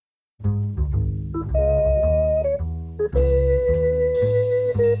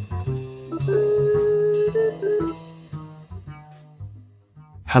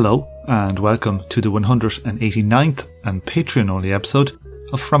Hello and welcome to the 189th and Patreon-only episode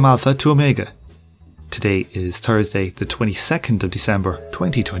of From Alpha to Omega. Today is Thursday, the 22nd of December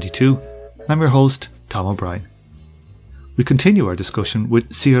 2022, and I'm your host, Tom O'Brien. We continue our discussion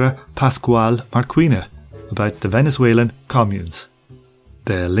with Sierra Pascual Marquina about the Venezuelan communes.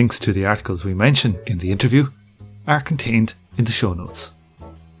 The links to the articles we mention in the interview are contained in the show notes.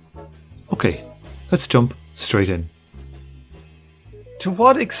 Okay, let's jump straight in. To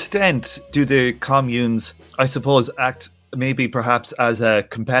what extent do the communes, I suppose, act maybe perhaps as a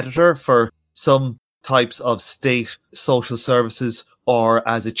competitor for some types of state social services or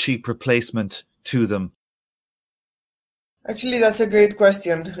as a cheap replacement to them? Actually, that's a great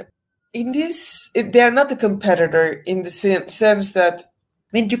question. They are not a competitor in the sense that,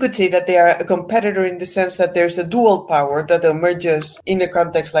 you could say that they are a competitor in the sense that there's a dual power that emerges in a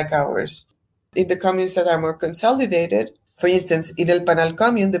context like ours. In the communes that are more consolidated, for instance, in El Panal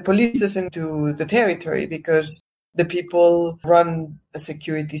commune, the police doesn't do the territory because the people run a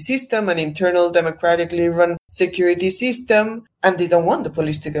security system, an internal democratically run security system, and they don't want the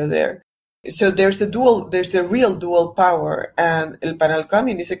police to go there. So there's a real dual power, and El Panal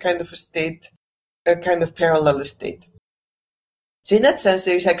commune is a kind of a state, a kind of parallel state. So in that sense,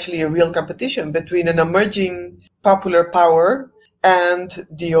 there is actually a real competition between an emerging popular power and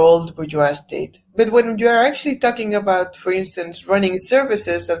the old bourgeois state. But when you are actually talking about, for instance, running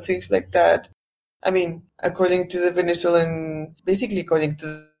services and things like that, according to the Venezuelan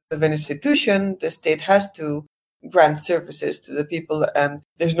Constitution, the state has to grant services to the people, and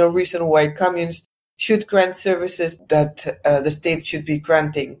there's no reason why communes should grant services that the state should be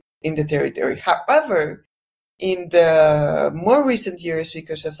granting in the territory. However, in the more recent years,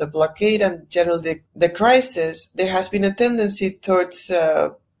 because of the blockade and generally the crisis, there has been a tendency towards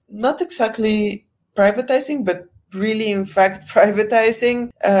not exactly privatizing, but really, in fact,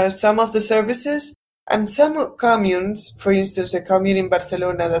 privatizing some of the services. And some communes, for instance, a commune in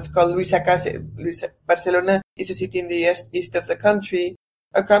Barcelona that's called Luisa Cáceres. Barcelona is a city in the east of the country.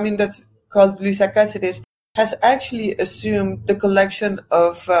 A commune that's called Luisa Cáceres has actually assumed the collection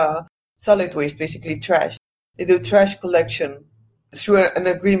of solid waste, basically trash. They do trash collection through an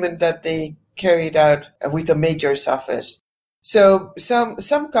agreement that they carried out with the mayor's office. So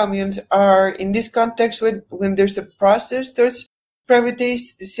some communes are in this context when there's a process towards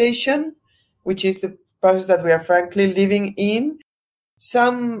privatization, which is the process that we are frankly living in.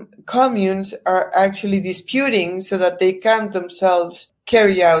 Some communes are actually disputing so that they can themselves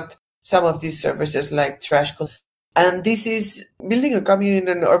carry out some of these services like trash collection. And this is building a commune in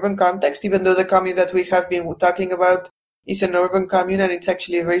an urban context, even though the commune that we have been talking about is an urban commune and it's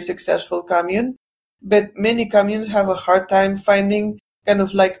actually a very successful commune. But many communes have a hard time finding kind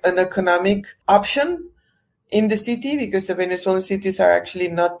of like an economic option in the city because the Venezuelan cities are actually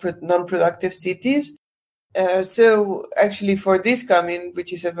not non-productive cities. So actually for this commune,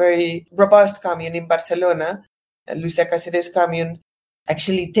 which is a very robust commune in Barcelona, Luisa Cáceres commune,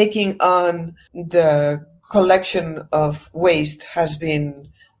 actually taking on the collection of waste has been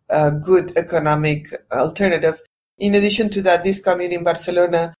a good economic alternative. In addition to that, this commune in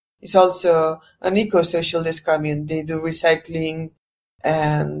Barcelona is also an eco-socialist commune. They do recycling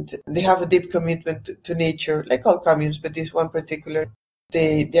and they have a deep commitment to nature, like all communes, but this one particular,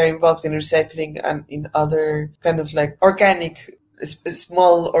 they are involved in recycling and in other kind of like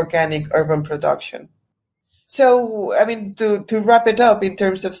small organic urban production. So, to wrap it up in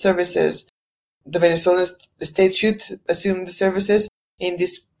terms of services, the Venezuelan state should assume the services in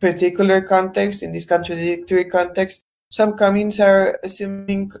this particular context, in this contradictory context. Some communes are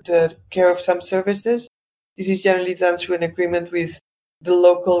assuming the care of some services. This is generally done through an agreement with the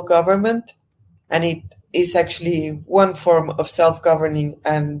local government, and it is actually one form of self-governing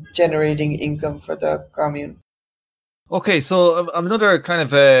and generating income for the commune. Okay, so another kind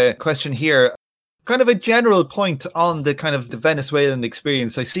of a question here. Kind of a general point on the kind of the Venezuelan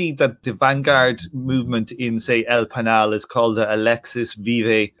experience. I see that the vanguard movement in, say, El Panal is called the Alexis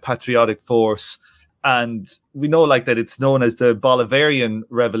Vive Patriotic Force. And we know that it's known as the Bolivarian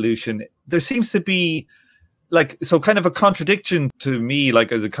Revolution. There seems to be kind of a contradiction to me,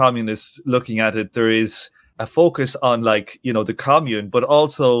 as a communist looking at it. There is a focus on the commune, but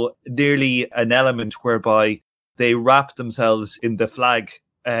also nearly an element whereby they wrap themselves in the flag,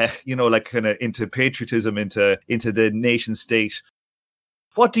 kind of into patriotism, into the nation state.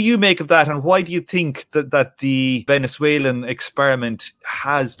 What do you make of that, and why do you think that the Venezuelan experiment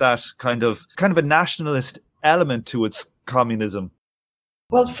has that kind of a nationalist element to its communism?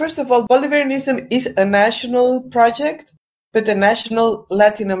 Well, first of all, Bolivarianism is a national project, but a national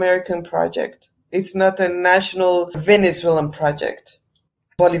Latin American project. It's not a national Venezuelan project.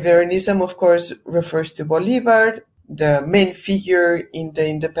 Bolivarianism, of course, refers to Bolivar, the main figure in the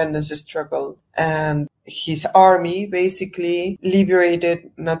independence struggle. And his army basically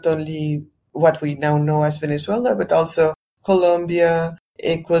liberated not only what we now know as Venezuela, but also Colombia,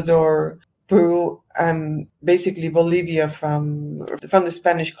 Ecuador, Peru, and basically Bolivia from the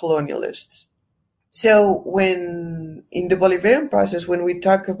Spanish colonialists. So when in the Bolivarian process, when we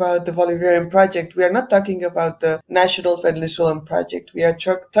talk about the Bolivarian project, we are not talking about the national Venezuelan project. We are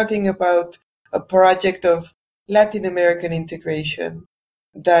talking about a project of Latin American integration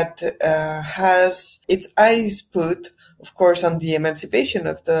that has its eyes put, of course, on the emancipation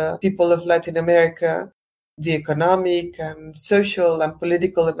of the people of Latin America, the economic and social and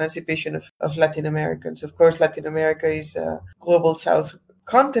political emancipation of Latin Americans. Of course, Latin America is a global South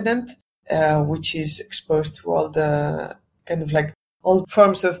continent, which is exposed to all the kind of like all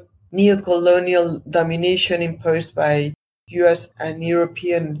forms of neo-colonial domination imposed by US and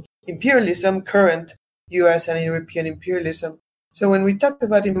European imperialism, current US and European imperialism. So when we talk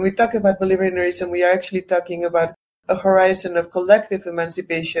about Bolivarianism, we are actually talking about a horizon of collective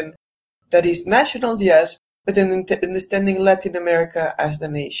emancipation that is national, yes, but in understanding Latin America as the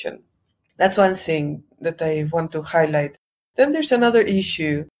nation. That's one thing that I want to highlight. Then there's another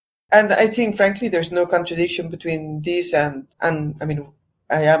issue, and I think, frankly, there's no contradiction between this and I mean,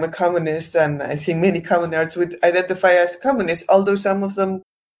 I am a communist, and I think many communists would identify as communists, although some of them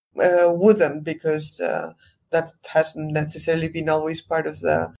wouldn't, because that hasn't necessarily been always part of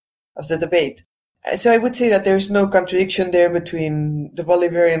the debate. So I would say that there's no contradiction there between the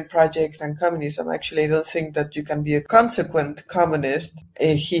Bolivarian project and communism. Actually, I don't think that you can be a consequent communist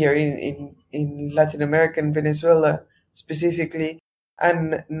here in Latin America and Venezuela specifically,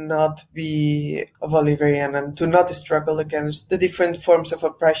 and not be a Bolivarian and to not struggle against the different forms of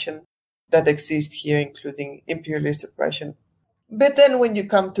oppression that exist here, including imperialist oppression. But then when you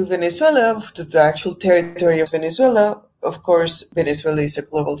come to Venezuela, to the actual territory of Venezuela, of course, Venezuela is a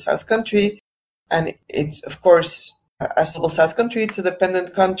global South country. And it's, of course, as a global South country, it's a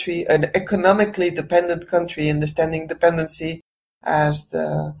dependent country, an economically dependent country, understanding dependency as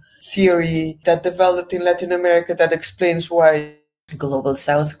the theory that developed in Latin America that explains why global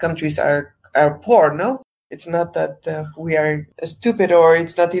South countries are poor, no? It's not that we are stupid, or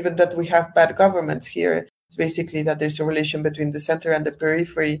it's not even that we have bad governments here. It's basically that there's a relation between the center and the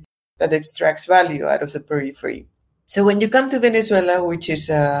periphery that extracts value out of the periphery. So when you come to Venezuela, which is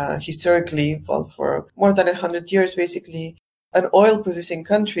historically, well, for more than 100 years, basically an oil-producing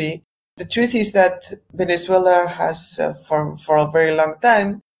country, the truth is that Venezuela has, for a very long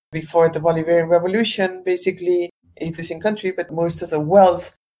time, before the Bolivarian Revolution, basically a producing country, but most of the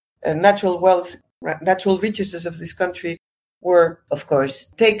wealth, natural resources of this country were, of course,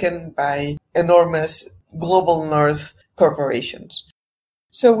 taken by enormous global North corporations.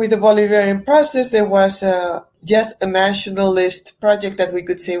 So with the Bolivarian process, there was just a nationalist project that we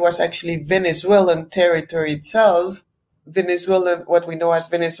could say was actually Venezuelan territory itself. What we know as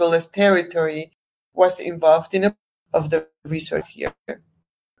Venezuela's territory, was involved in of the resource here,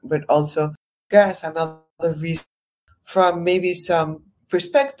 but also gas and other reasons. From maybe some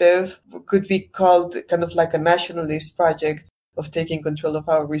perspective, could be called kind of like a nationalist project of taking control of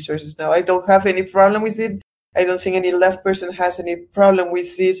our resources. Now, I don't have any problem with it. I don't think any left person has any problem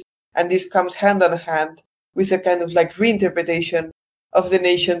with this. And this comes hand in hand with a kind of like reinterpretation of the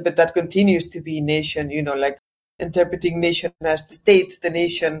nation, but that continues to be nation, like interpreting nation as the state, the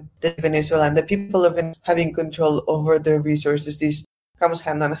nation, the Venezuela, and the people of having control over their resources. This comes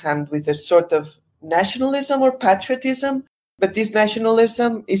hand in hand with a sort of nationalism or patriotism, but this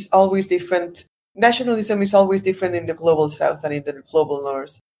nationalism is always different. Nationalism is always different in the global South and in the global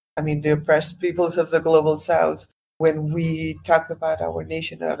North. I mean, the oppressed peoples of the global South, when we talk about our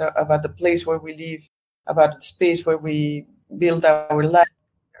nation, about the place where we live, about the space where we build our life,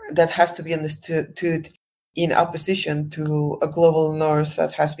 that has to be understood in opposition to a global North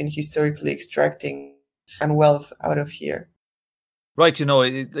that has been historically extracting and wealth out of here. Right, in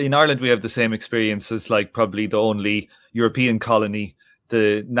Ireland we have the same experience as like probably the only European colony.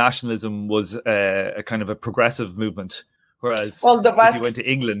 The nationalism was a kind of a progressive movement, whereas if you went to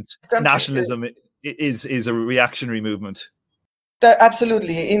England, nationalism is a reactionary movement.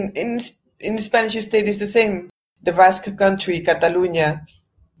 Absolutely. In the Spanish state, it's the same. The Basque country, Catalonia,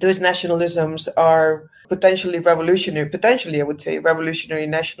 those nationalisms are potentially, I would say, revolutionary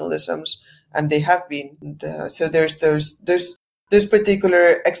nationalisms, and they have been. So there's those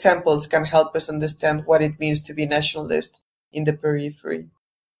particular examples can help us understand what it means to be nationalist in the periphery.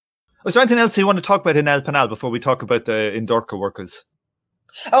 Was there anything else you want to talk about in El Panal before we talk about the Indorca workers?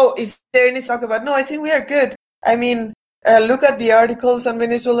 Oh, is there anything to talk about? No, I think we are good. I mean, Look at the articles on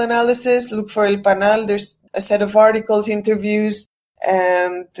Venezuela analysis. Look for El Panal. There's a set of articles, interviews,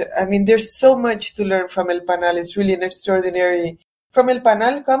 and I mean, there's so much to learn from El Panal. It's really an extraordinary from El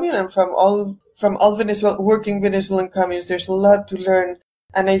Panal commune and from all working Venezuelan communes. There's a lot to learn,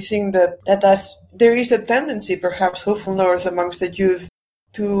 and I think that as there is a tendency, perhaps hopeful north amongst the youth,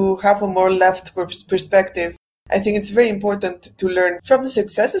 to have a more left perspective. I think it's very important to learn from the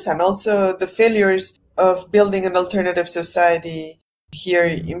successes and also the failures of building an alternative society here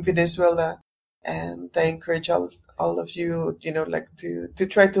in Venezuela. And I encourage all of you, to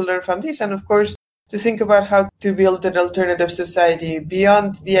try to learn from this. And of course, to think about how to build an alternative society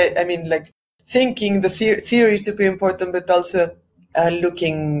beyond thinking the theory is super important, but also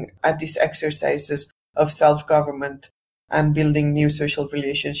looking at these exercises of self-government and building new social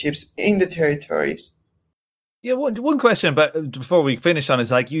relationships in the territories. Yeah, one question before we finish on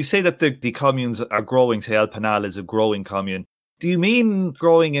is, you say that the communes are growing, say El Panal is a growing commune. Do you mean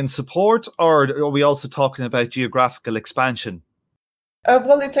growing in support, or are we also talking about geographical expansion?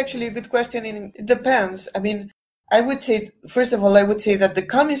 Well, it's actually a good question. It depends. I mean, I would say, first of all, that the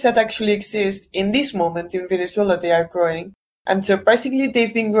communes that actually exist in this moment in Venezuela, they are growing. And surprisingly,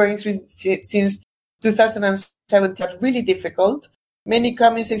 they've been growing since 2017. Really difficult. Many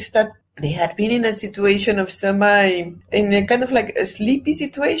communes that they had been in a situation of in a kind of like a sleepy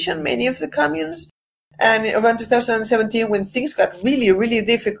situation, many of the communes. And around 2017, when things got really, really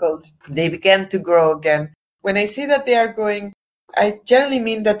difficult, they began to grow again. When I say that they are growing, I generally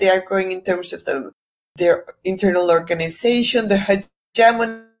mean that they are growing in terms of their internal organization, the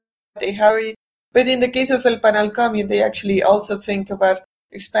hegemony they have. But in the case of El Panal commune, they actually also think about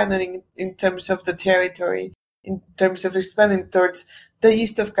expanding in terms of the territory, in terms of expanding towards the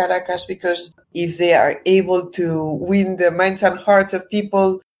east of Caracas, because if they are able to win the minds and hearts of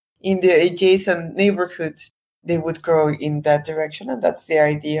people in the adjacent neighborhoods, they would grow in that direction. And that's the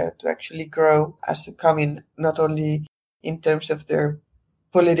idea, to actually grow as a commune, not only in terms of their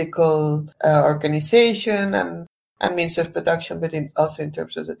political organization and means of production, but also in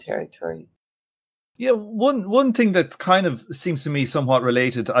terms of the territory. Yeah, one thing that kind of seems to me somewhat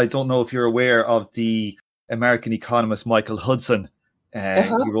related, I don't know if you're aware of the American economist Michael Hudson.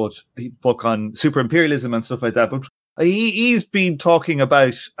 He wrote a book on super imperialism and stuff like that. But he's been talking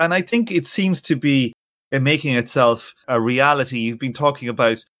about, and I think it seems to be making itself a reality. He's been talking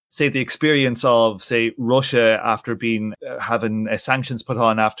about, say, the experience of, say, Russia after having sanctions put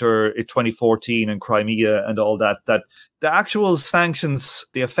on after 2014 and Crimea and all that, that the actual sanctions,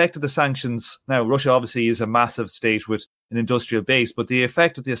 the effect of the sanctions, now Russia obviously is a massive state with an industrial base, but the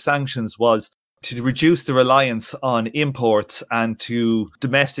effect of the sanctions was to reduce the reliance on imports and to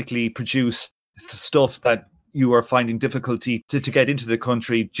domestically produce stuff that you are finding difficulty to get into the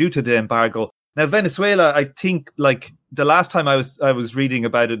country due to the embargo. Now, Venezuela, I think, the last time I was reading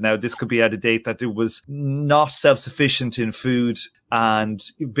about it, now this could be out of date, that it was not self-sufficient in food and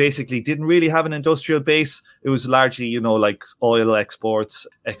basically didn't really have an industrial base. It was largely, oil exports,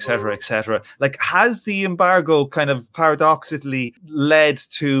 et cetera, et cetera. Has the embargo kind of paradoxically led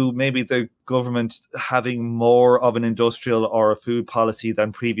to maybe the government having more of an industrial or a food policy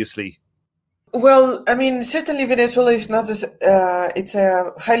than previously? Well, I mean, certainly Venezuela is not it's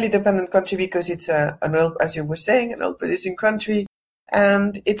a highly dependent country because it's an oil, as you were saying, an oil producing country,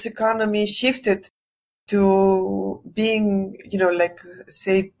 and its economy shifted to being,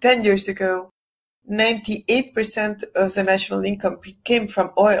 say 10 years ago, 98% of the national income came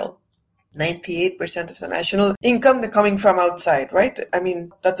from oil. 98% of the national income coming from outside, right? I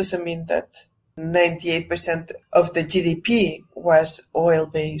mean, that doesn't mean that 98% of the GDP was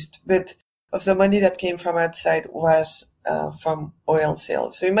oil-based, but of the money that came from outside was from oil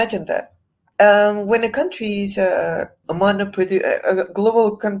sales. So imagine that. When a country is a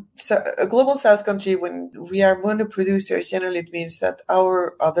global south country, when we are monoproducers, generally it means that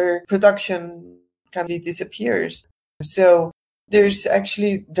our other production disappears. So there's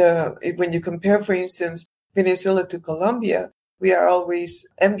actually when you compare, for instance, Venezuela to Colombia, we are always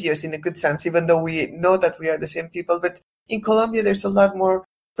envious in a good sense, even though we know that we are the same people. But in Colombia, there's a lot more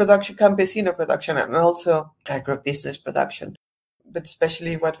campesino production, and also agribusiness production. But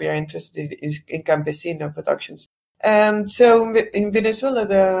especially what we are interested in is in campesino productions. And so in Venezuela,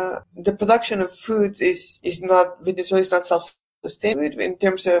 the production of food Venezuela is not self-sustainable in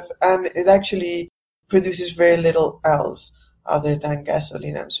terms of, and it actually produces very little else other than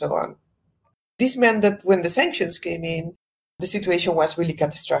gasoline and so on. This meant that when the sanctions came in, the situation was really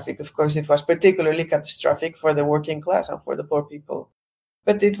catastrophic. Of course, it was particularly catastrophic for the working class and for the poor people.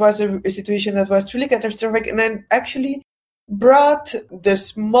 But it was a situation that was truly catastrophic and then actually brought the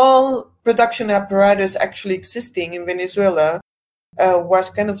small production apparatus actually existing in Venezuela was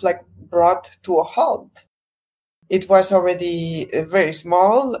kind of like brought to a halt. It was already very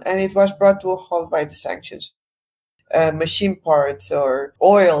small, and it was brought to a halt by the sanctions. Machine parts or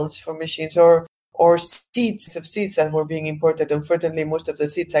oils for machines or seeds that were being imported. Unfortunately, most of the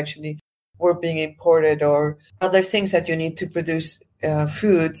seeds actually were being imported, or other things that you need to produce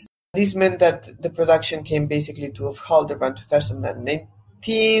foods. This meant that the production came basically to a halt around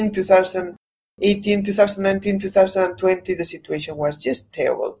 2019, 2018, 2019, 2020. The situation was just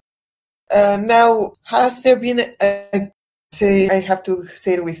terrible. Now, has there been I have to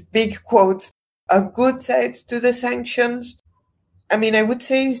say it with big quotes, a good side to the sanctions? I mean, I would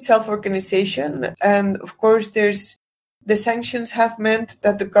say self-organization. And of course, the sanctions have meant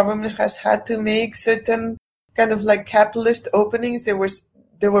that the government has had to make certain kind of like capitalist openings. There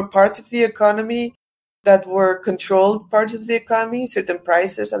were parts of the economy that were controlled parts of the economy, certain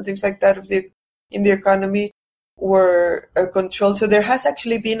prices and things like that in the economy were controlled. So there has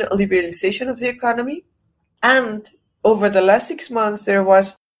actually been a liberalization of the economy. And over the last 6 months,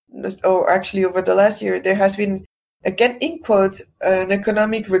 over the last year, there has been, again, in quotes, an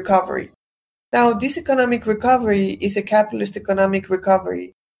economic recovery. Now, this economic recovery is a capitalist economic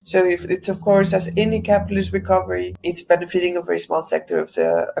recovery. So if it's, of course, as any capitalist recovery, it's benefiting a very small sector of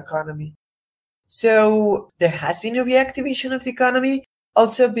the economy. So there has been a reactivation of the economy,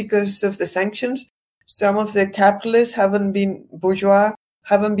 also because of the sanctions. Some of the capitalists bourgeois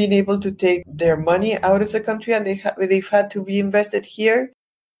haven't been able to take their money out of the country, and they've had to reinvest it here.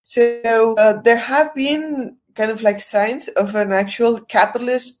 So there have been kind of like signs of an actual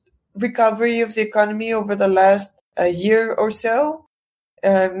capitalist recovery of the economy over the last year or so.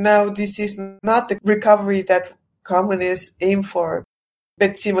 Now, this is not the recovery that communists aim for,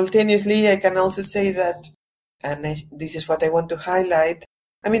 but simultaneously, I can also say that, and this is what I want to highlight,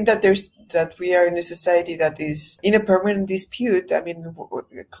 I mean, that we are in a society that is in a permanent dispute. I mean,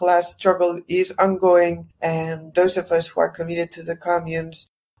 class struggle is ongoing, and those of us who are committed to the communes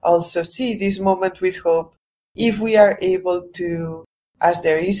also see this moment with hope. If we are able to, as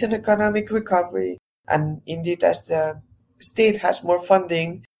there is an economic recovery, and indeed as the state has more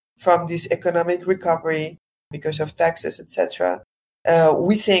funding from this economic recovery because of taxes, etc.,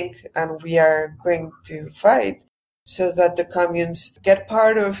 we think, and we are going to fight so that the communes get a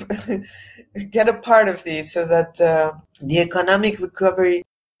part of this, so that the economic recovery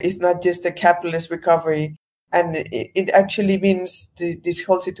is not just a capitalist recovery. And it actually means this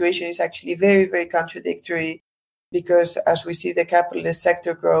whole situation is actually very, very contradictory, because as we see the capitalist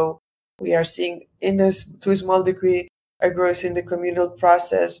sector grow, we are seeing to a small degree a growth in the communal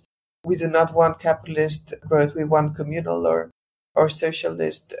process. We do not want capitalist growth, we want communal or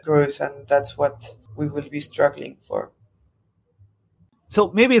socialist growth, and that's what we will be struggling for. So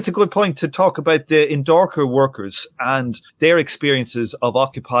maybe it's a good point to talk about the Indorca workers and their experiences of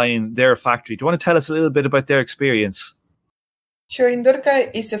occupying their factory. Do you want to tell us a little bit about their experience? Sure. Indorca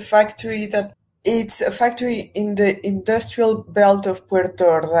is a factory in the industrial belt of Puerto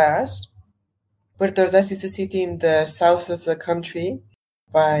Ordaz. Puerto Ordaz is a city in the south of the country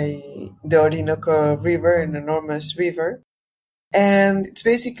by the Orinoco River, an enormous river. And it's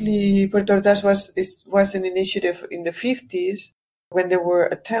basically, Puerto Ordaz was an initiative in the 50s when there were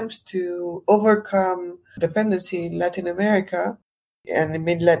attempts to overcome dependency in Latin America and in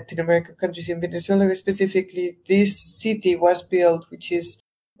many Latin American countries. In Venezuela specifically, this city was built, which is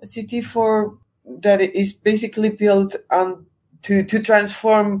a city that is basically built to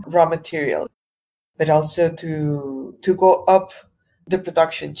transform raw material, but also to go up the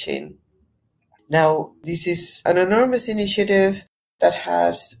production chain. Now, this is an enormous initiative that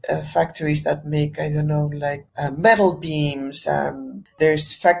has factories that make, metal beams, and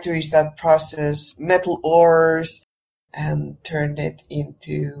there's factories that process metal ores and turn it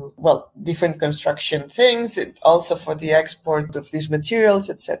into, different construction things, also for the export of these materials,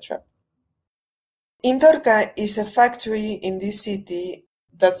 etc. Indorca is a factory in this city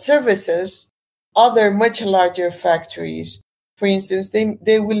that services other much larger factories. For instance,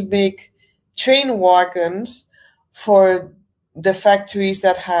 they will make train wagons for the factories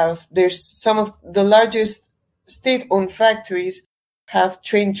there's some of the largest state-owned factories have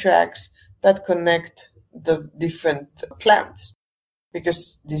train tracks that connect the different plants,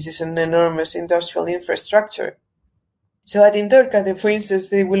 because this is an enormous industrial infrastructure. So at Indorca, for instance,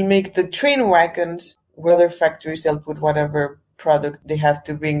 they will make the train wagons where other factories, they'll put whatever product they have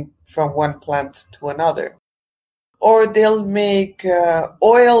to bring from one plant to another. Or they'll make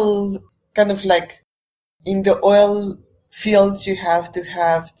oil, kind of like in the oil fields, you have to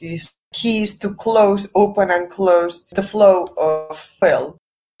have these keys to open and close the flow of oil.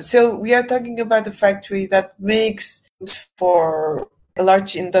 So we are talking about a factory that makes for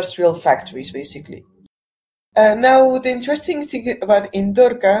large industrial factories, basically. Now, the interesting thing about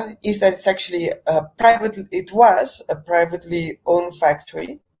Indorca is that it was a privately owned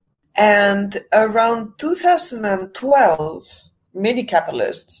factory. And around 2012, many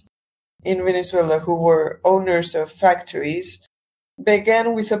capitalists in Venezuela who were owners of factories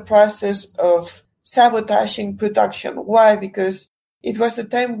began with a process of sabotaging production. Why? Because it was a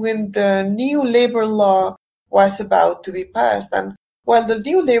time when the new labor law was about to be passed. And while the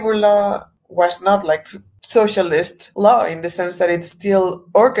new labor law was not like socialist law in the sense that it still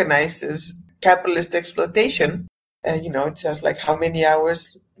organizes capitalist exploitation, it says like how many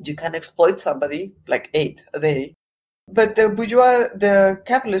hours you can exploit somebody, like 8 a day. But the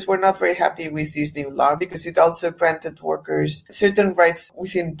capitalists were not very happy with this new law because it also granted workers certain rights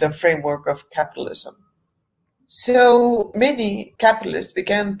within the framework of capitalism. So many capitalists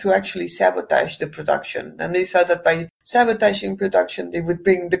began to actually sabotage the production, and they thought that by sabotaging production, they would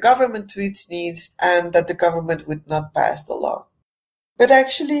bring the government to its knees and that the government would not pass the law. But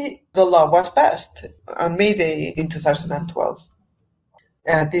actually, the law was passed on May Day in 2012.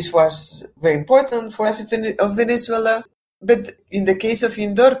 This was very important for us of Venezuela. But in the case of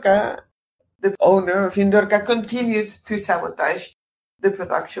Indorca, the owner of Indorca continued to sabotage the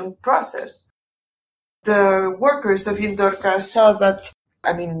production process. The workers of Indorca saw that,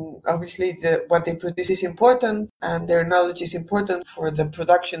 obviously what they produce is important and their knowledge is important for the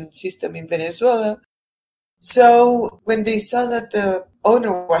production system in Venezuela. So when they saw that the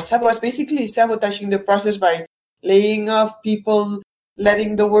owner was basically sabotaging the process by laying off people,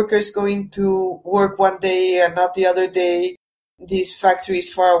 letting the workers go into work one day and not the other day. This factory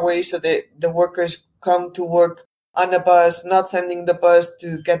is far away, so the workers come to work on a bus, not sending the bus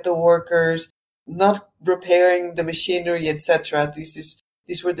to get the workers, not repairing the machinery, etc.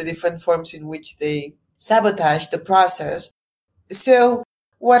 These were the different forms in which they sabotaged the process. So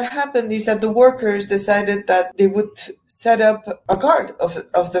what happened is that the workers decided that they would set up a guard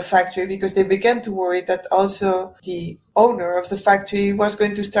of the factory because they began to worry that also the owner of the factory was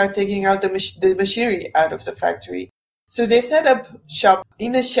going to start taking out the machinery out of the factory. So they set up shop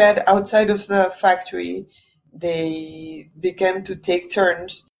in a shed outside of the factory. They began to take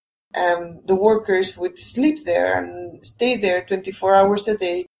turns, and the workers would sleep there and stay there 24 hours a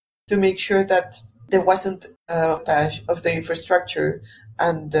day to make sure that there wasn't a sabotage of the infrastructure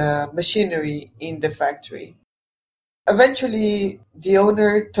and the machinery in the factory. Eventually, the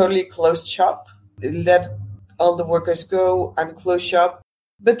owner totally closed shop, let all the workers go and close shop.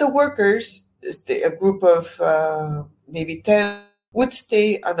 But the workers, a group of maybe 10, would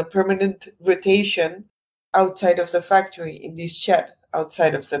stay on a permanent rotation outside of the factory in this shed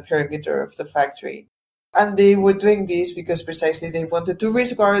outside of the perimeter of the factory. And they were doing this because precisely they wanted to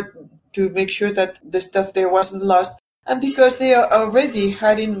resguard to make sure that the stuff there wasn't lost, and because they already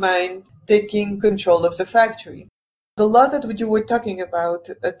had in mind taking control of the factory. The law that you were talking about,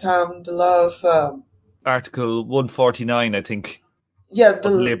 Tom, the law of... Article 149, I think. Yeah, the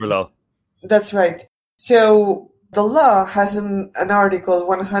labour law. That's right. So the law has an Article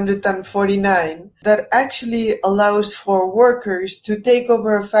 149 that actually allows for workers to take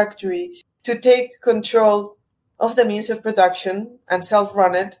over a factory, to take control of the means of production and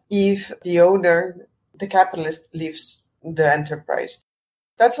self-run it if the owner, the capitalist, leaves the enterprise.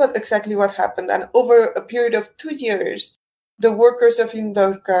 That's exactly what happened. And over a period of 2 years, the workers of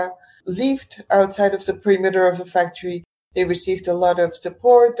Indorca lived outside of the perimeter of the factory. They received a lot of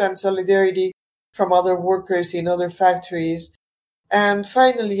support and solidarity from other workers in other factories. And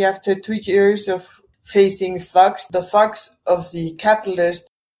finally, after 2 years of facing thugs, the thugs of the capitalist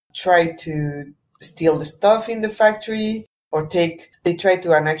tried to steal the stuff in the factory, or they tried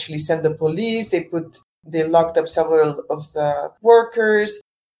to actually send the police. They locked up several of the workers.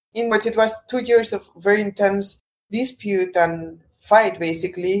 In which it was 2 years of very intense dispute and fight,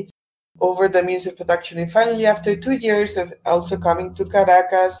 basically, over the means of production. And finally, after 2 years of also coming to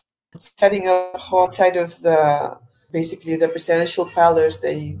Caracas, setting up outside of the presidential palace,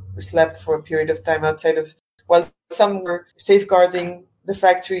 they slept for a period of time outside of, while some were safeguarding the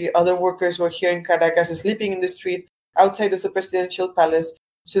factory, other workers were here in Caracas sleeping in the street outside of the presidential palace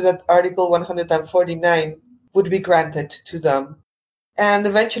so that Article 149 would be granted to them. And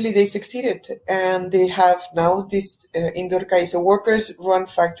eventually they succeeded, and they have now this Indorca is a workers-run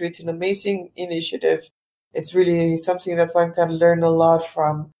factory. It's an amazing initiative. It's really something that one can learn a lot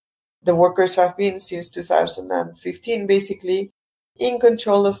from. The workers have been since 2015, basically, in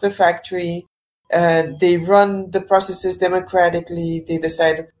control of the factory, They run the processes democratically. They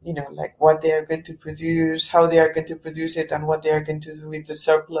decide, like what they are going to produce, how they are going to produce it, and what they are going to do with the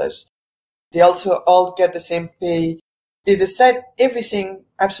surplus. They also all get the same pay. They decide everything,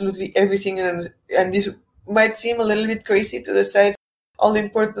 absolutely everything. And this might seem a little bit crazy to decide all the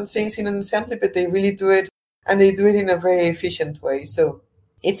important things in an assembly, but they really do it, and they do it in a very efficient way. So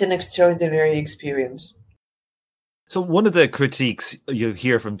it's an extraordinary experience. So one of the critiques you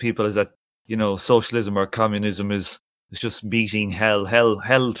hear from people is that, socialism or communism is just meeting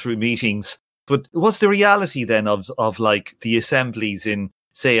hell through meetings. But what's the reality then of like the assemblies in,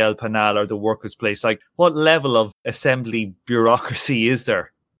 say, El Panal or the Workers' Place? Like, what level of assembly bureaucracy is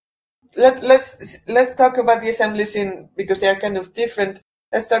there? Let's talk about the assemblies because they are kind of different.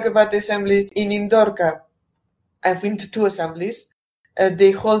 Let's talk about the assembly in Indorca. I've been to 2 assemblies.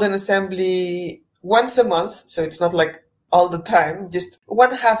 They hold an assembly once a month, so it's not like all the time, just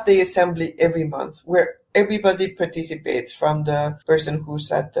one half-day assembly every month where everybody participates, from the person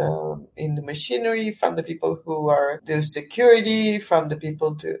who's in the machinery, from the people who are the security, from the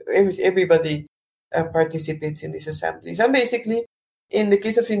people to everybody participates in these assemblies. And basically, in the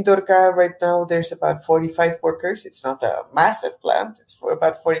case of Indorca, right now, there's about 45 workers. It's not a massive plant. It's for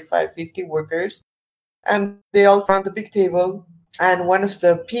about 45, 50 workers. And they all sit around the big table, and one of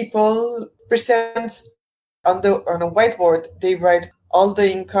the people presents on a whiteboard. They write all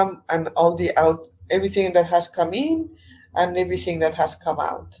the income and all the everything that has come in and everything that has come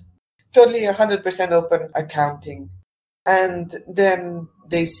out. Totally 100% open accounting. And then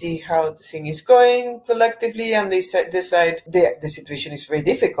they see how the thing is going collectively, and they decide the situation is very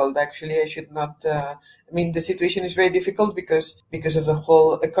difficult. Actually, I should not. The situation is very difficult because of the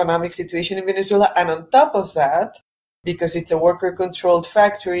whole economic situation in Venezuela, and on top of that, because it's a worker-controlled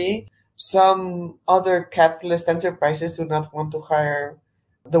factory, some other capitalist enterprises do not want to hire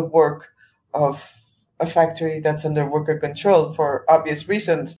the work of a factory that's under worker control for obvious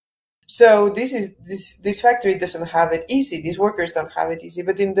reasons. So this factory doesn't have it easy. These workers don't have it easy.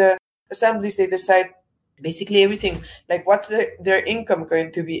 But in the assemblies, they decide basically everything, like what's their income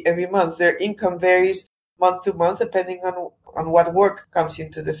going to be every month. Their income varies month to month depending on what work comes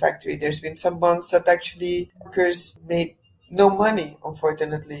into the factory. There's been some months that actually workers made no money,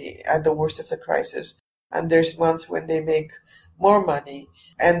 unfortunately, at the worst of the crisis. And there's months when they make more money.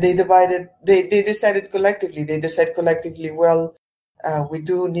 And they decided collectively. They decide collectively, well, we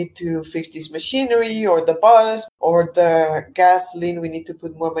do need to fix this machinery or the bus or the gasoline. We need to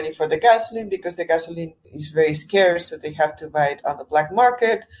put more money for the gasoline because the gasoline is very scarce. So they have to buy it on the black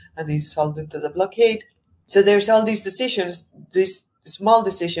market, and they sold it to the blockade. So there's all these decisions, these small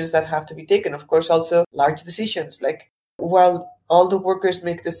decisions that have to be taken. Of course, also large decisions, like while all the workers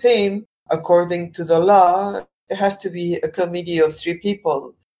make the same, according to the law, there has to be a committee of 3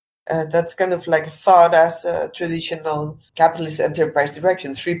 people. That's kind of like thought as a traditional capitalist enterprise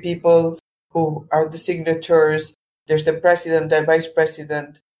direction. 3 people who are the signatures. There's the president, the vice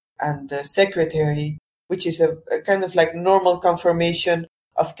president, and the secretary, which is a kind of like normal conformation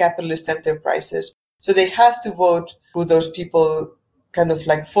of capitalist enterprises. So they have to vote who those people, kind of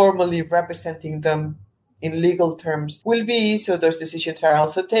like formally representing them in legal terms, will be. So those decisions are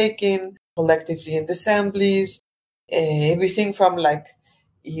also taken collectively in the assemblies. Everything from like,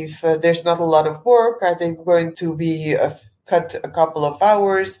 if there's not a lot of work, are they going to be cut a couple of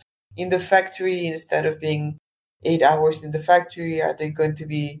hours in the factory instead of being 8 hours in the factory? Are they going to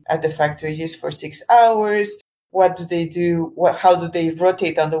be at the factory just for 6 hours? What do they do? How do they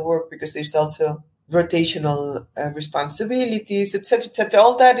rotate on the work? Because there's also rotational responsibilities, etc., etc.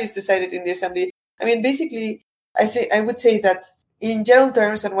 All that is decided in the assembly. Basically, I would say that in general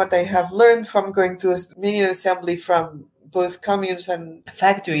terms, and what I have learned from going to many an assembly from both communes and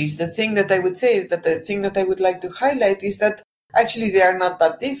factories, the thing that I would like to highlight is that actually they are not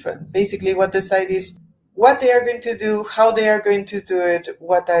that different. Basically, what they decide is what they are going to do, how they are going to do it,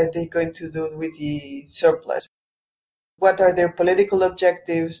 what are they going to do with the surplus, what are their political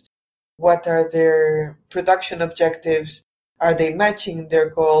objectives, what are their production objectives, are they matching their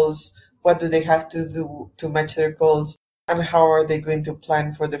goals, what do they have to do to match their goals, and how are they going to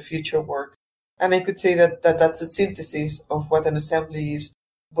plan for the future work. And I could say that that's a synthesis of what an assembly is,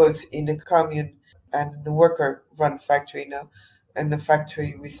 both in a commune and in a worker-run factory now, and a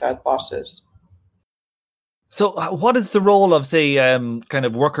factory without bosses. So what is the role of, say, kind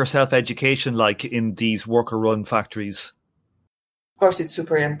of worker self-education like in these worker-run factories? Of course, it's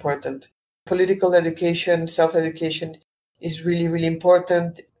super important. Political education, self-education is really, really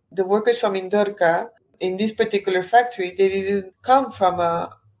important. The workers from Indorca, in this particular factory, they didn't come from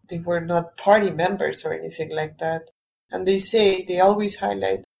they were not party members or anything like that. And they always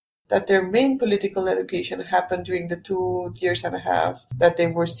highlight that their main political education happened during the 2 years and a half that they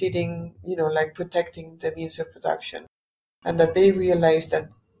were sitting, like protecting the means of production, and that they realized that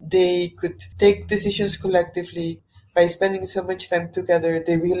they could take decisions collectively by spending so much time together.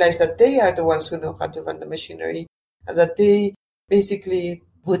 They realized that they are the ones who know how to run the machinery, and that they basically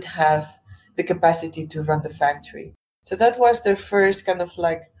would have the capacity to run the factory. So that was their first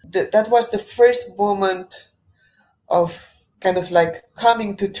that was the first moment of kind of like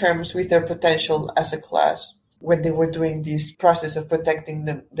coming to terms with their potential as a class when they were doing this process of protecting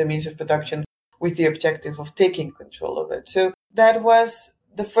the means of production with the objective of taking control of it. So that was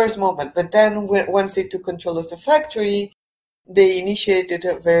the first moment. But then once they took control of the factory, they initiated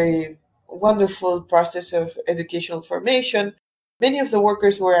a very wonderful process of educational formation. Many of the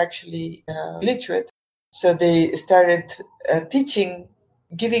workers were actually literate. So they started teaching,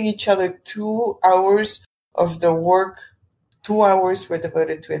 giving each other 2 hours of the work. 2 hours were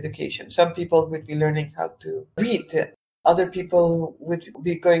devoted to education. Some people would be learning how to read. Other people would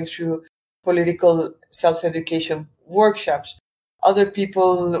be going through political self-education workshops. Other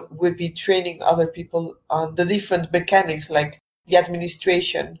people would be training other people on the different mechanics, like the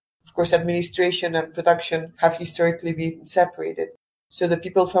administration. Of course, administration and production have historically been separated. So the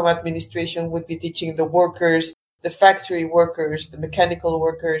people from administration would be teaching the workers, the factory workers, the mechanical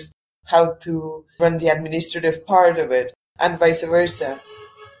workers, how to run the administrative part of it, and vice versa.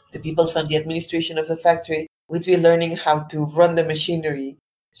 The people from the administration of the factory would be learning how to run the machinery.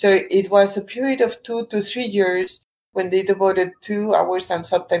 So it was a period of 2 to 3 years when they devoted 2 hours and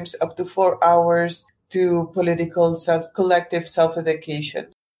sometimes up to 4 hours to political collective self-education.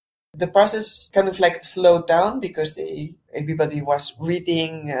 The process kind of like slowed down because everybody was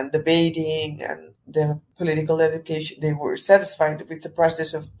reading and debating, and the political education, they were satisfied with the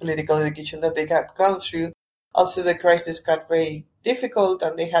process of political education that they had gone through. Also, the crisis got very difficult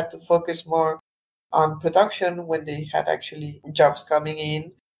and they had to focus more on production when they had actually jobs coming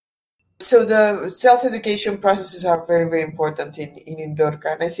in. So the self-education processes are very, very important in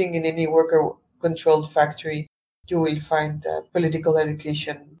Indorca. And I think in any worker-controlled factory, you will find that political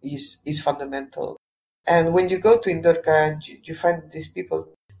education is fundamental. And when you go to Indorca, you find these people,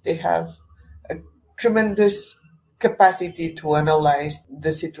 they have a tremendous capacity to analyze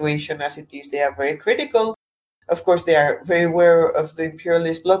the situation as it is. They are very critical. Of course, they are very aware of the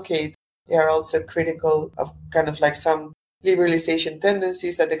imperialist blockade. They are also critical of kind of like some liberalization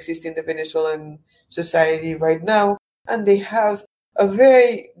tendencies that exist in the Venezuelan society right now. And they have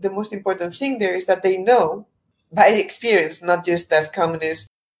the most important thing there is that they know by experience, not just as communists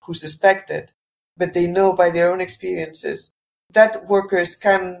who suspect it, but they know by their own experiences that workers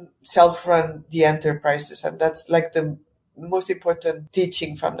can self-run the enterprises. And that's like the most important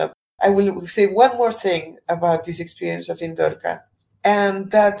teaching from them. I will say one more thing about this experience of Indorca.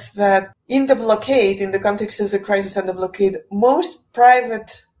 And that's that in the blockade, in the context of the crisis and the blockade, most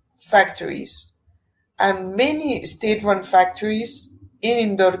private factories and many state-run factories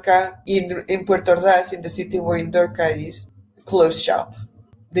in Indorca, in Puerto Ordaz, in the city where Indorca is, closed shop.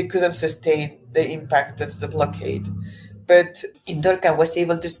 They couldn't sustain the impact of the blockade. But Indorca was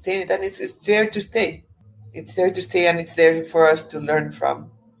able to sustain it, and it's there to stay. It's there to stay, and it's there for us to learn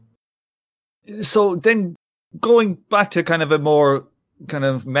from. So then going back to kind of a more kind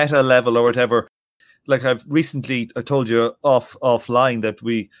of meta level or whatever, like I told you offline that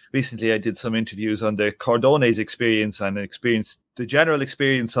I did some interviews on the Cordones experience and the general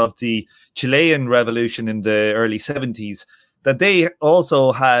experience of the Chilean revolution in the early 70s, that they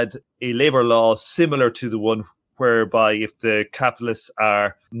also had a labor law similar to the one whereby if the capitalists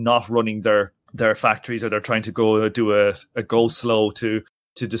are not running their factories or they're trying to go do a go slow to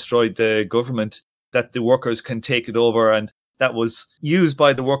destroy the government, that the workers can take it over. And that was used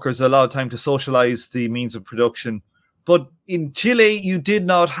by the workers a lot of time to socialize the means of production. But in Chile, you did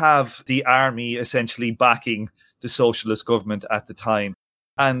not have the army essentially backing the socialist government at the time.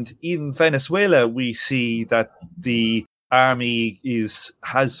 And in Venezuela, we see that the army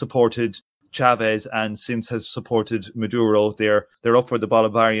has supported Chavez and since has supported Maduro. They're up for the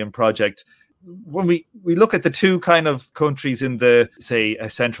Bolivarian project. When we look at the two kind of countries in the, say,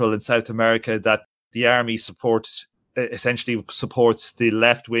 Central and South America that the army essentially supports the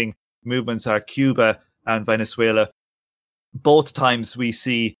left-wing movements are Cuba and Venezuela. Both times we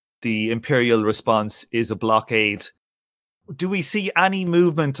see the imperial response is a blockade. Do we see any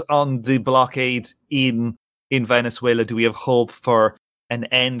movement on the blockade in Venezuela? Do we have hope for an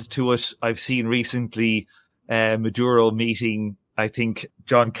end to it? I've seen recently Maduro meeting, I think,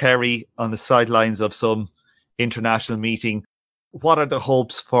 John Kerry on the sidelines of some international meeting. What are the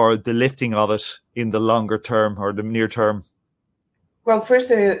hopes for the lifting of it in the longer term or the near term? Well, first,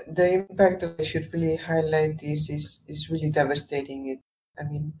 the impact I should really highlight this is really devastating. I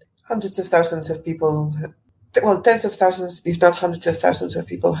mean, hundreds of thousands of people, well, tens of thousands, if not hundreds of thousands of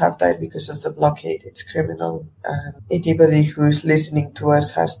people have died because of the blockade. It's criminal. Anybody who's listening to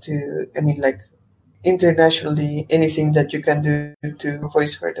us has to, internationally, anything that you can do to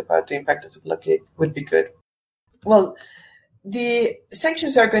voice heard about the impact of the blockade would be good. Well, the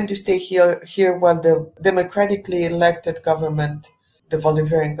sanctions are going to stay here while the democratically elected government, the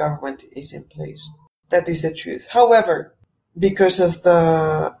Bolivarian government, is in place. That is the truth. However, because of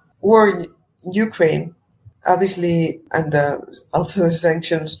the war in Ukraine, obviously, and also the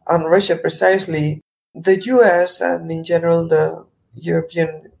sanctions on Russia precisely, the US and in general the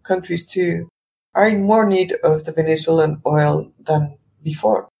European countries too are in more need of the Venezuelan oil than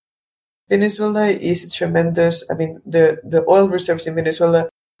before. Venezuela is tremendous. I mean, the oil reserves in Venezuela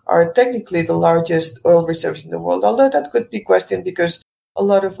are technically the largest oil reserves in the world, although that could be questioned because a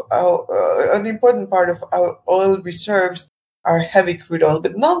lot of an important part of our oil reserves are heavy crude oil.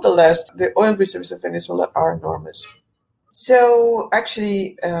 But nonetheless, the oil reserves of Venezuela are enormous. So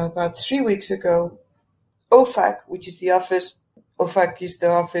actually, about 3 weeks ago, OFAC, which is the office, OFAC is the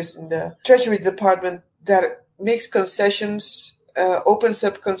office in the Treasury Department that makes concessions, opens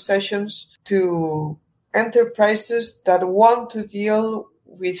up concessions to enterprises that want to deal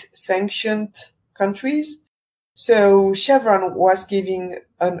with sanctioned countries. So Chevron was giving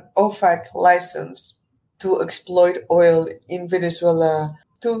an OFAC license to exploit oil in Venezuela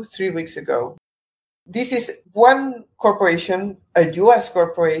 2-3 weeks ago. This is one corporation, a US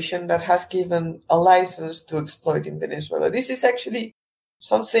corporation, that has given a license to exploit in Venezuela. This is actually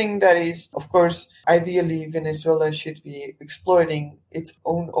something that is, of course, ideally Venezuela should be exploiting its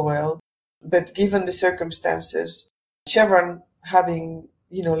own oil. But given the circumstances, Chevron having,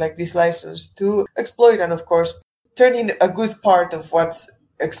 this license to exploit and, of course, turning a good part of what's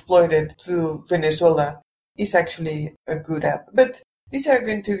exploited to Venezuela is actually a good step. But these are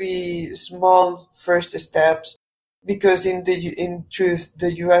going to be small first steps because in truth,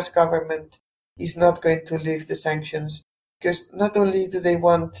 the US government is not going to lift the sanctions because not only do they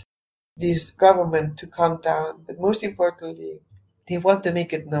want this government to calm down, but most importantly, they want to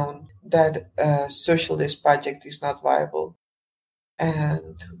make it known that a socialist project is not viable.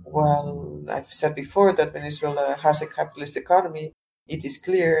 And while I've said before that Venezuela has a capitalist economy, it is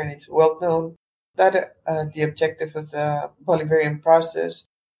clear and it's well known that the objective of the Bolivarian process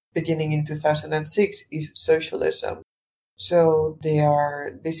beginning in 2006 is socialism. So they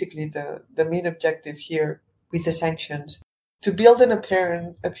are basically the main objective here with the sanctions to build an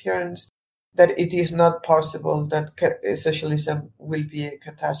appearance that it is not possible that socialism will be a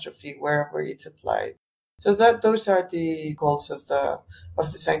catastrophe wherever it's applied. So those are the goals of the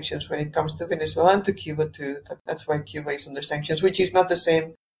sanctions when it comes to Venezuela and to Cuba too. That's why Cuba is under sanctions, which is not the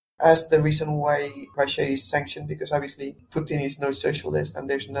same as the reason why Russia is sanctioned, because obviously Putin is no socialist and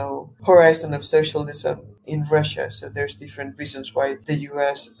there's no horizon of socialism in Russia. So there's different reasons why the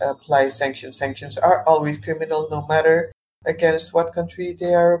US applies sanctions. Sanctions are always criminal no matter against what country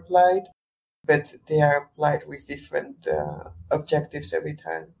they are applied, but they are applied with different objectives every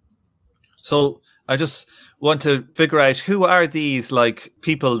time. So I just want to figure out who are these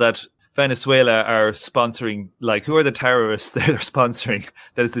people that Venezuela are sponsoring, who are the terrorists that are sponsoring?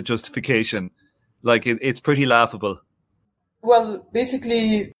 That is the justification. It's pretty laughable. Well,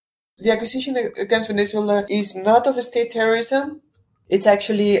 basically, the accusation against Venezuela is not of state terrorism. It's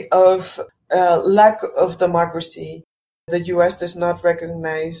actually of lack of democracy. The US does not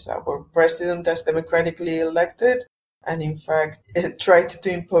recognize our president as democratically elected, and in fact, it tried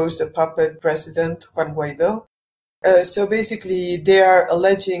to impose a puppet president, Juan Guaido. So basically, they are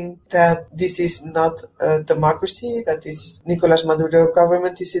alleging that this is not a democracy, that this Nicolas Maduro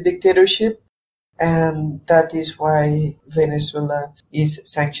government is a dictatorship, and that is why Venezuela is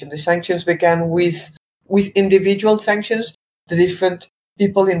sanctioned. The sanctions began with individual sanctions. The different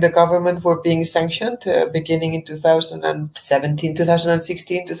people in the government were being sanctioned beginning in 2017,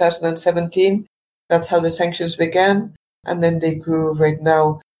 2016, 2017. That's how the sanctions began, and then they grew right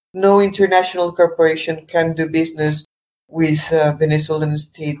now. No international corporation can do business with Venezuelan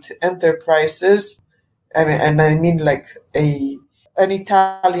state enterprises. An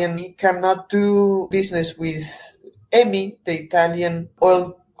Italian cannot do business with EMI, the Italian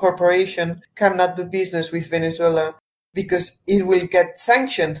oil corporation, cannot do business with Venezuela because it will get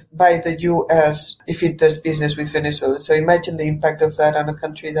sanctioned by the US if it does business with Venezuela. So imagine the impact of that on a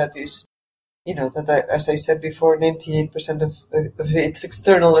country that is, as I said before, 98% of its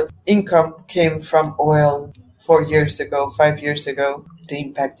external income came from oil 5 years ago. The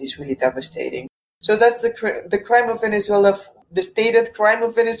impact is really devastating. So that's the crime of Venezuela the stated crime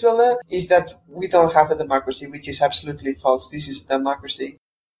of Venezuela is that we don't have a democracy, which is absolutely false. This is a democracy.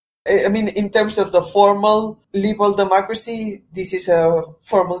 I mean, in terms of the formal liberal democracy, this is a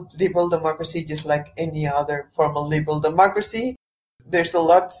formal liberal democracy, just like any other formal liberal democracy. There's a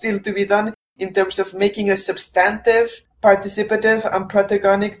lot still to be done in terms of making a substantive, participative, and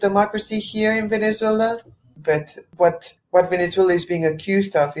protagonic democracy here in Venezuela. But what Venezuela is being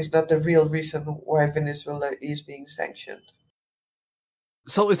accused of is not the real reason why Venezuela is being sanctioned.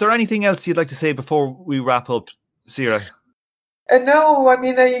 So is there anything else you'd like to say before we wrap up, Sira? No, I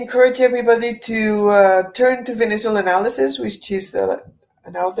mean, I encourage everybody to turn to Venezuela Analysis, which is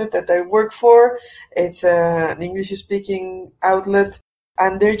an outlet that I work for. It's an English-speaking outlet,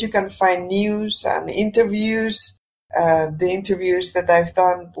 and there you can find news and interviews. The interviews that I've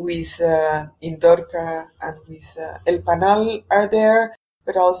done with Indorca and with El Panal are there,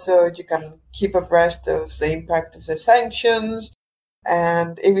 but also you can keep abreast of the impact of the sanctions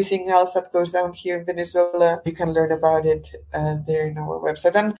and everything else that goes down here in Venezuela. You can learn about it there in our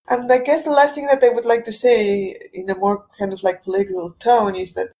website. And I guess the last thing that I would like to say in a more kind of like political tone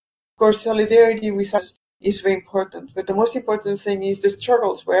is that, of course, solidarity with us is very important. But the most important thing is the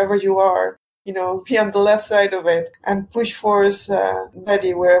struggles wherever you are. You know, be on the left side of it and push forth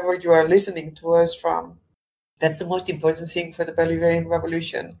Betty wherever you are listening to us from. That's the most important thing for the Bolivarian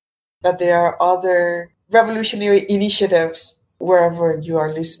Revolution, that there are other revolutionary initiatives wherever you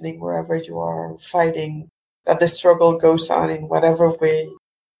are listening, wherever you are fighting, that the struggle goes on in whatever way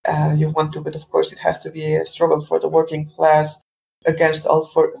you want to. But of course, it has to be a struggle for the working class against all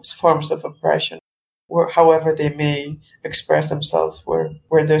forms of oppression, however they may express themselves,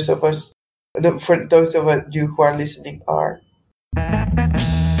 where those of us, for those of you who are listening, are.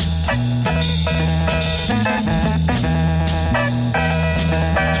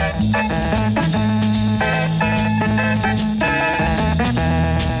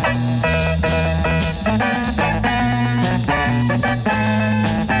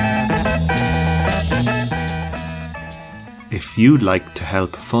 If you'd like to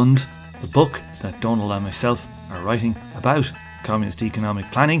help fund the book that Donald and myself are writing about communist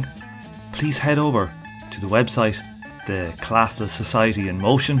economic planning, please head over to the website, the Classless Society in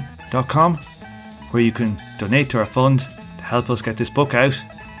Motion.com, where you can donate to our fund to help us get this book out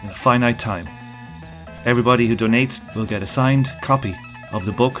in a finite time. Everybody who donates will get a signed copy of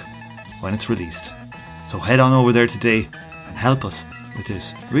the book when it's released. So head on over there today and help us with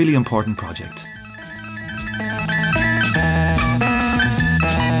this really important project.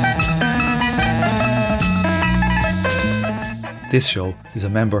 This show is a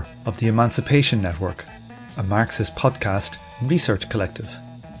member of the Emancipation Network, a Marxist podcast and research collective.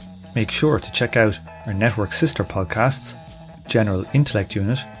 Make sure to check out our network sister podcasts, General Intellect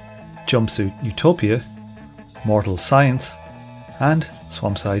Unit, Jumpsuit Utopia, Mortal Science, and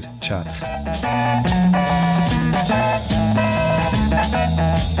Swampside Chats.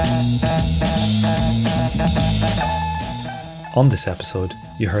 On this episode,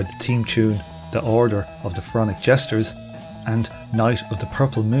 you heard the theme tune The Order of the Pharaonic Jesters and Night of the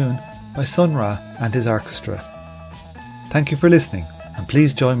Purple Moon by Sun Ra and his orchestra. Thank you for listening, and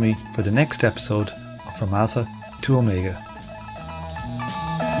please join me for the next episode of From Alpha to Omega.